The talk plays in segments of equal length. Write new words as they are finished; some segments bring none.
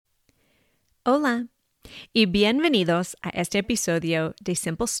Hola y bienvenidos a este episodio de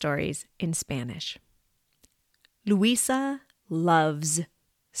Simple Stories in Spanish. Luisa loves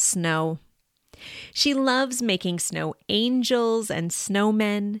snow. She loves making snow angels and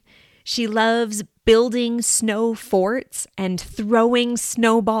snowmen. She loves building snow forts and throwing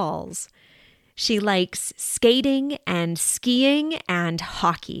snowballs. She likes skating and skiing and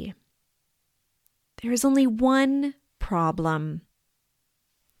hockey. There is only one problem.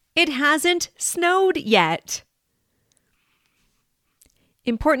 It hasn't snowed yet.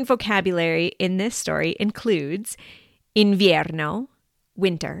 Important vocabulary in this story includes invierno,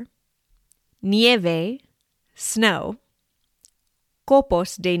 winter, nieve, snow,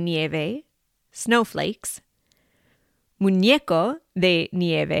 copos de nieve, snowflakes, muñeco de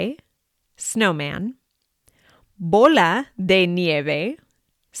nieve, snowman, bola de nieve,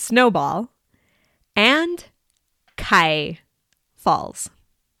 snowball, and cae, falls.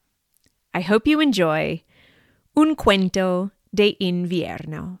 I hope you enjoy Un cuento de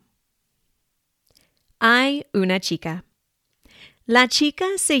invierno. Hay una chica. La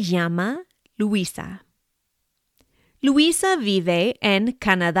chica se llama Luisa. Luisa vive en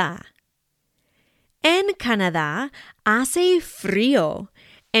Canadá. En Canadá hace frío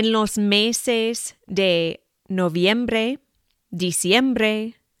en los meses de noviembre,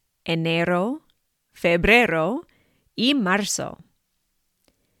 diciembre, enero, febrero y marzo.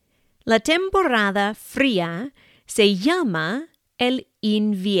 La temporada fría se llama el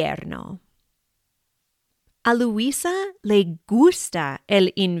invierno. A Luisa le gusta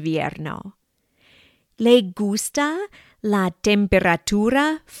el invierno. Le gusta la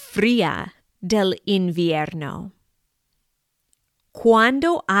temperatura fría del invierno.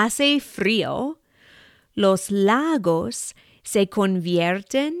 Cuando hace frío, los lagos se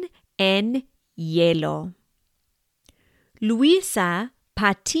convierten en hielo. Luisa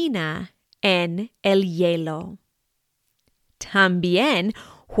patina en el hielo. También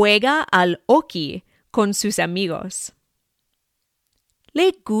juega al hockey con sus amigos.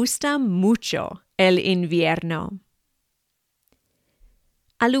 Le gusta mucho el invierno.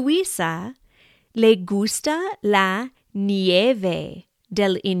 A Luisa le gusta la nieve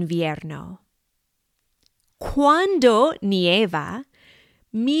del invierno. Cuando nieva,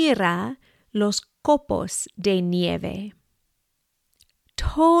 mira los copos de nieve.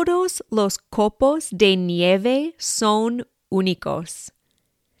 Todos los copos de nieve son únicos.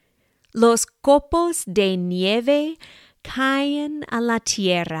 Los copos de nieve caen a la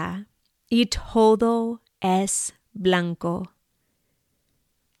tierra y todo es blanco.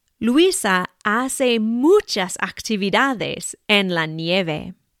 Luisa hace muchas actividades en la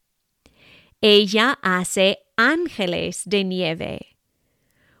nieve. Ella hace ángeles de nieve.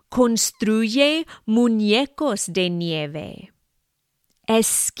 Construye muñecos de nieve.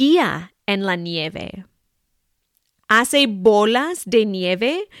 Esquía en la nieve. Hace bolas de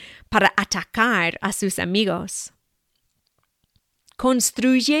nieve para atacar a sus amigos.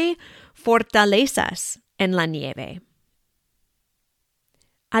 Construye fortalezas en la nieve.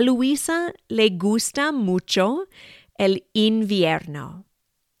 A Luisa le gusta mucho el invierno.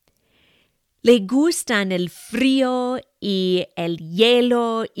 Le gustan el frío y el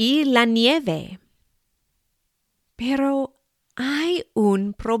hielo y la nieve. Pero hay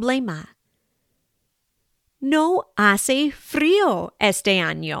un problema. No hace frío este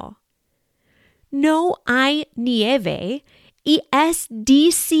año. No hay nieve y es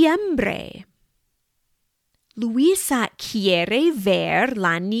diciembre. Luisa quiere ver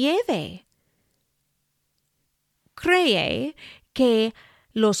la nieve. Cree que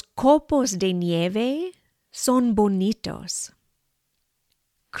los copos de nieve son bonitos.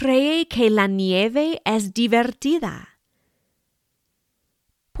 Cree que la nieve es divertida.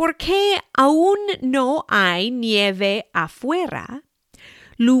 Porque aún no hay nieve afuera,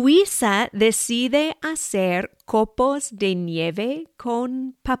 Luisa decide hacer copos de nieve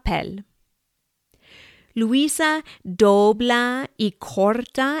con papel. Luisa dobla y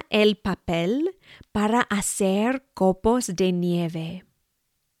corta el papel para hacer copos de nieve.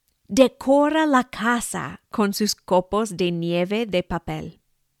 Decora la casa con sus copos de nieve de papel.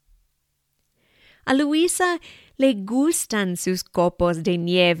 A Luisa le gustan sus copos de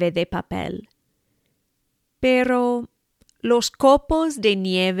nieve de papel. Pero los copos de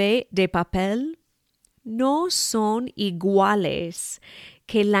nieve de papel no son iguales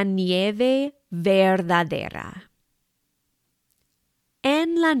que la nieve verdadera.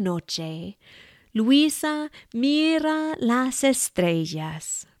 En la noche, Luisa mira las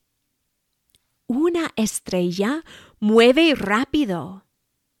estrellas. Una estrella mueve rápido.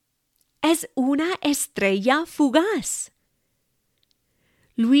 Es una estrella fugaz.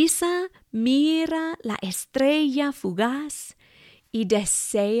 Luisa mira la estrella fugaz y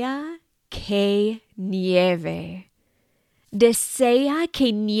desea que nieve. Desea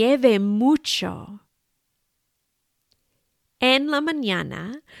que nieve mucho. En la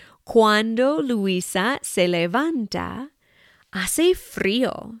mañana, cuando Luisa se levanta, hace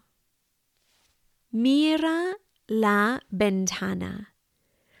frío. Mira la ventana.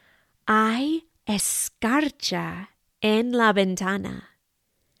 Hay escarcha en la ventana.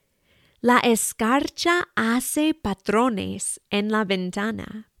 La escarcha hace patrones en la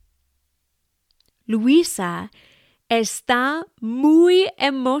ventana. Luisa está muy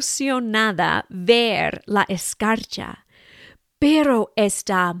emocionada ver la escarcha, pero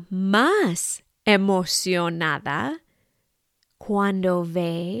está más emocionada cuando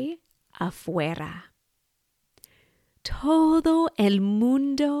ve afuera. Todo el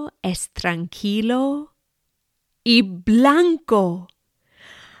mundo es tranquilo y blanco.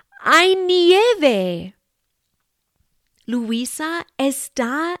 ¡Hay nieve! Luisa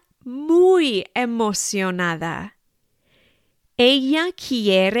está muy emocionada. Ella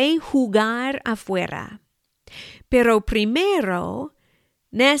quiere jugar afuera, pero primero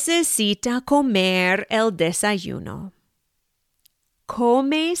necesita comer el desayuno.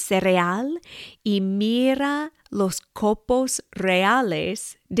 Come cereal y mira los copos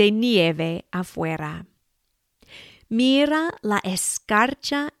reales de nieve afuera. Mira la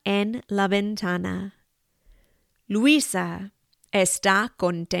escarcha en la ventana. Luisa está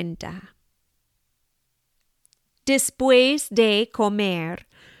contenta. Después de comer,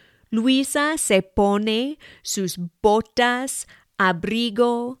 Luisa se pone sus botas,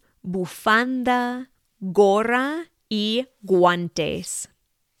 abrigo, bufanda, gorra y guantes.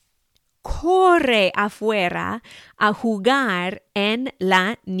 Corre afuera a jugar en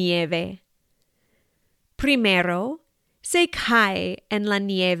la nieve. Primero, se cae en la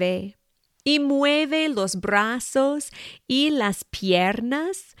nieve y mueve los brazos y las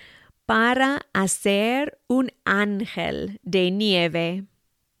piernas para hacer un ángel de nieve.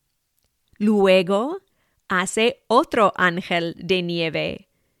 Luego, hace otro ángel de nieve.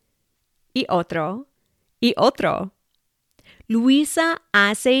 Y otro, y otro. Luisa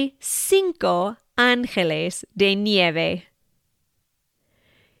hace 5 ángeles de nieve.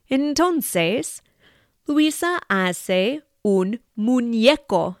 Entonces, Luisa hace un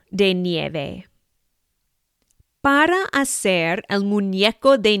muñeco de nieve. Para hacer el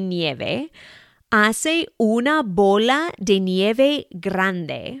muñeco de nieve, hace una bola de nieve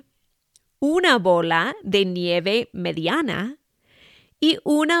grande, una bola de nieve mediana y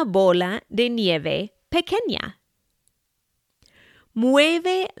una bola de nieve pequeña.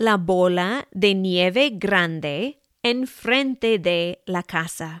 Mueve la bola de nieve grande enfrente de la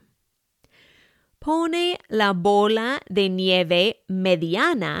casa. Pone la bola de nieve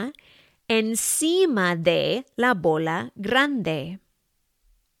mediana encima de la bola grande.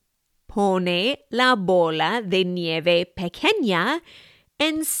 Pone la bola de nieve pequeña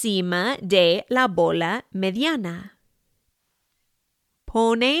encima de la bola mediana.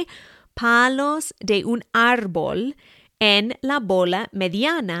 Pone palos de un árbol en la bola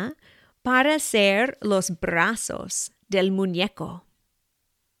mediana para hacer los brazos del muñeco.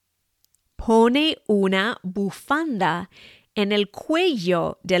 Pone una bufanda en el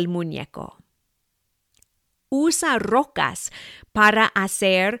cuello del muñeco. Usa rocas para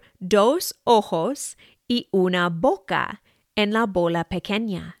hacer 2 ojos y una boca en la bola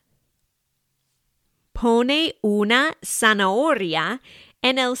pequeña. Pone una zanahoria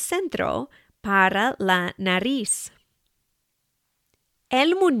en el centro para la nariz.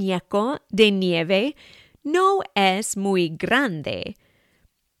 El muñeco de nieve no es muy grande,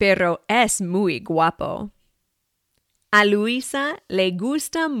 pero es muy guapo. A Luisa le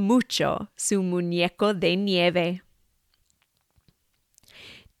gusta mucho su muñeco de nieve.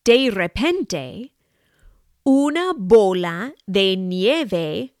 De repente, una bola de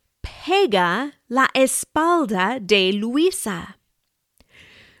nieve pega la espalda de Luisa.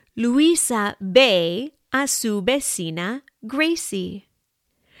 Luisa ve a su vecina Gracie.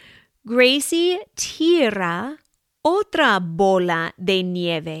 Gracie tira otra bola de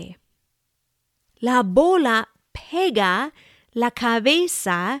nieve. La bola pega la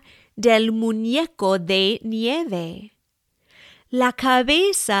cabeza del muñeco de nieve. La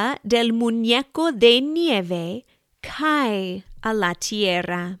cabeza del muñeco de nieve cae a la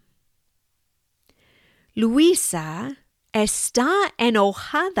tierra. Luisa está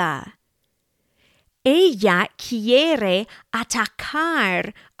enojada. Ella quiere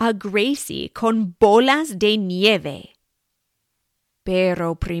atacar a Gracie con bolas de nieve.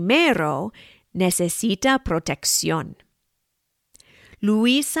 Pero primero necesita protección.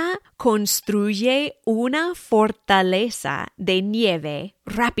 Luisa construye una fortaleza de nieve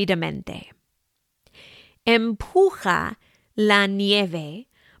rápidamente. Empuja la nieve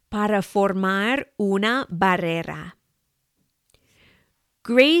para formar una barrera.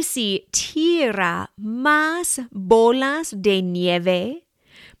 Gracie tira más bolas de nieve,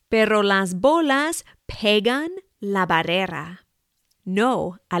 pero las bolas pegan la barrera,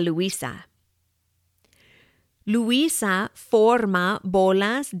 no a Luisa. Luisa forma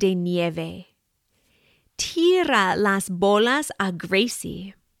bolas de nieve. Tira las bolas a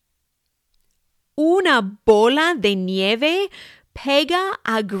Gracie. Una bola de nieve pega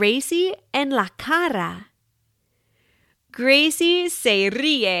a Gracie en la cara. Gracie se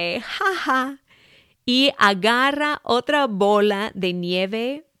ríe, jaja, y agarra otra bola de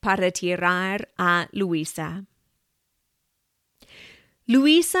nieve para tirar a Luisa.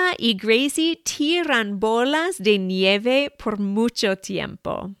 Luisa y Gracie tiran bolas de nieve por mucho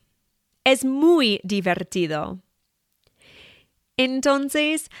tiempo. Es muy divertido.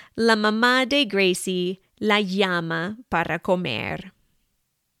 Entonces, la mamá de Gracie la llama para comer.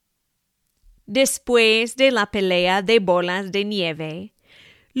 Después de la pelea de bolas de nieve,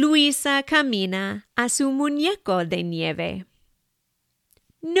 Luisa camina a su muñeco de nieve.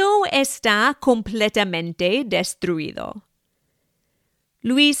 No está completamente destruido.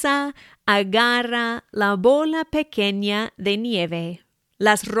 Luisa agarra la bola pequeña de nieve,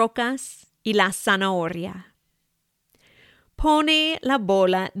 las rocas y la zanahoria. Pone la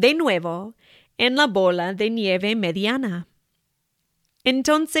bola de nuevo en la bola de nieve mediana.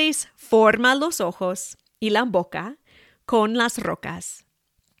 Entonces forma los ojos y la boca con las rocas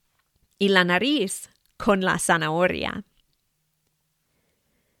y la nariz con la zanahoria.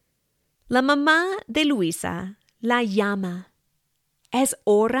 La mamá de Luisa la llama. Es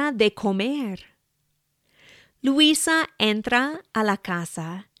hora de comer. Luisa entra a la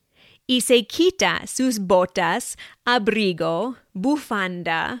casa y se quita sus botas, abrigo,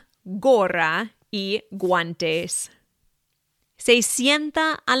 bufanda, gorra y guantes. Se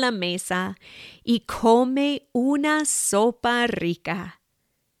sienta a la mesa y come una sopa rica.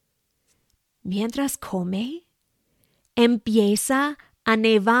 Mientras come, empieza a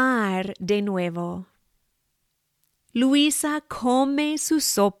nevar de nuevo. Luisa come su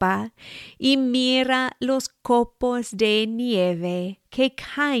sopa y mira los copos de nieve que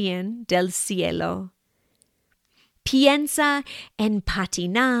caen del cielo. Piensa en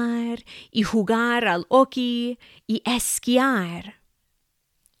patinar y jugar al hockey y esquiar.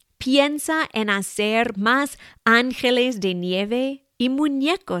 Piensa en hacer más ángeles de nieve y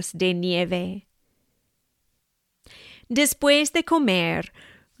muñecos de nieve. Después de comer,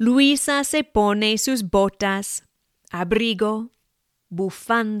 Luisa se pone sus botas, abrigo,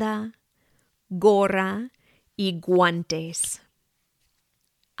 bufanda, gorra y guantes.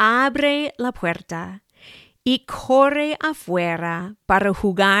 Abre la puerta y corre afuera para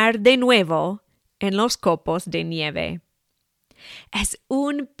jugar de nuevo en los copos de nieve. Es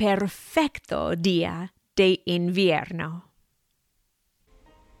un perfecto día de invierno.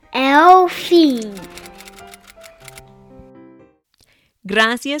 El fin.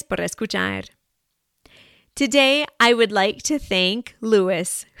 Gracias por escuchar. Today, I would like to thank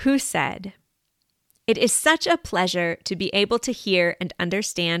Louis, who said, "It is such a pleasure to be able to hear and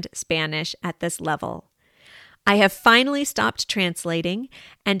understand Spanish at this level. I have finally stopped translating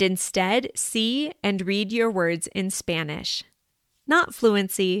and instead see and read your words in Spanish. Not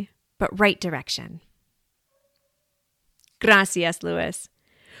fluency, but right direction." Gracias, Louis.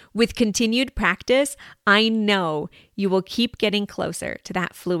 With continued practice, I know you will keep getting closer to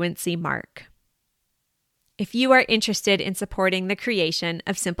that fluency mark. If you are interested in supporting the creation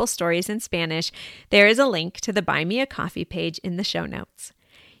of Simple Stories in Spanish, there is a link to the Buy Me a Coffee page in the show notes.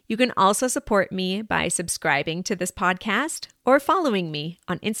 You can also support me by subscribing to this podcast or following me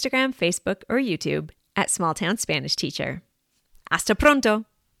on Instagram, Facebook, or YouTube at Small Town Spanish Teacher. Hasta pronto!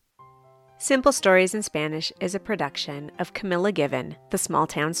 Simple Stories in Spanish is a production of Camilla Given, the Small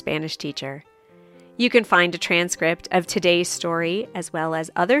Town Spanish Teacher. You can find a transcript of today's story as well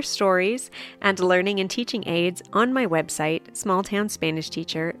as other stories and learning and teaching aids on my website,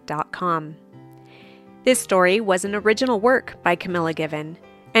 smalltownspanishteacher.com. This story was an original work by Camilla Given.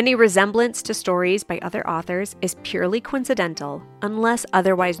 Any resemblance to stories by other authors is purely coincidental unless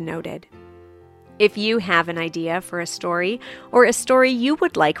otherwise noted. If you have an idea for a story or a story you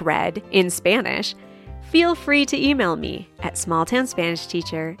would like read in Spanish, feel free to email me at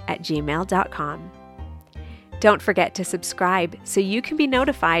smalltownspanishteacher@gmail.com. Don't forget to subscribe so you can be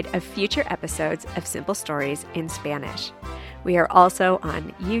notified of future episodes of Simple Stories in Spanish. We are also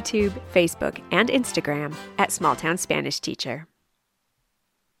on YouTube, Facebook, and Instagram at Small Town Spanish Teacher.